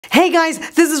Hey guys,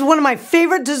 this is one of my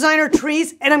favorite designer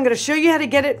trees and I'm gonna show you how to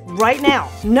get it right now.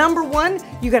 Number one,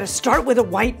 you gotta start with a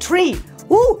white tree.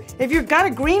 Ooh, if you've got a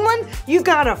green one, you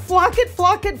gotta flock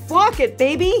it,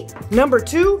 baby. Number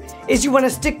two is you wanna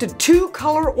stick to 2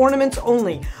 color ornaments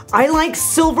only. I like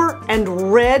silver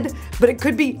and red, but it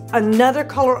could be another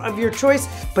color of your choice,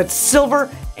 but silver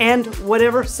and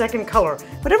whatever second color.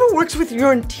 Whatever works with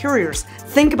your interiors.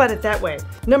 Think about it that way.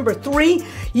 Number three,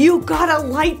 you gotta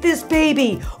light this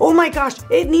baby. Oh my gosh,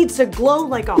 it needs to glow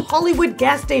like a Hollywood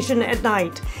gas station at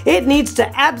night. It needs to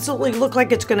absolutely look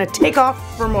like it's gonna take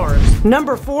off for Mars.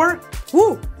 Number four,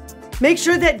 make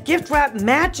sure that gift wrap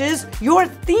matches your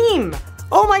theme.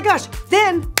 Oh my gosh,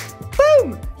 then,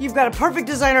 boom, you've got a perfect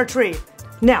designer tree.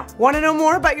 Now, wanna know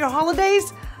more about your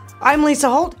holidays? I'm Lisa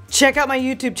Holt. Check out my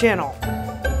YouTube channel.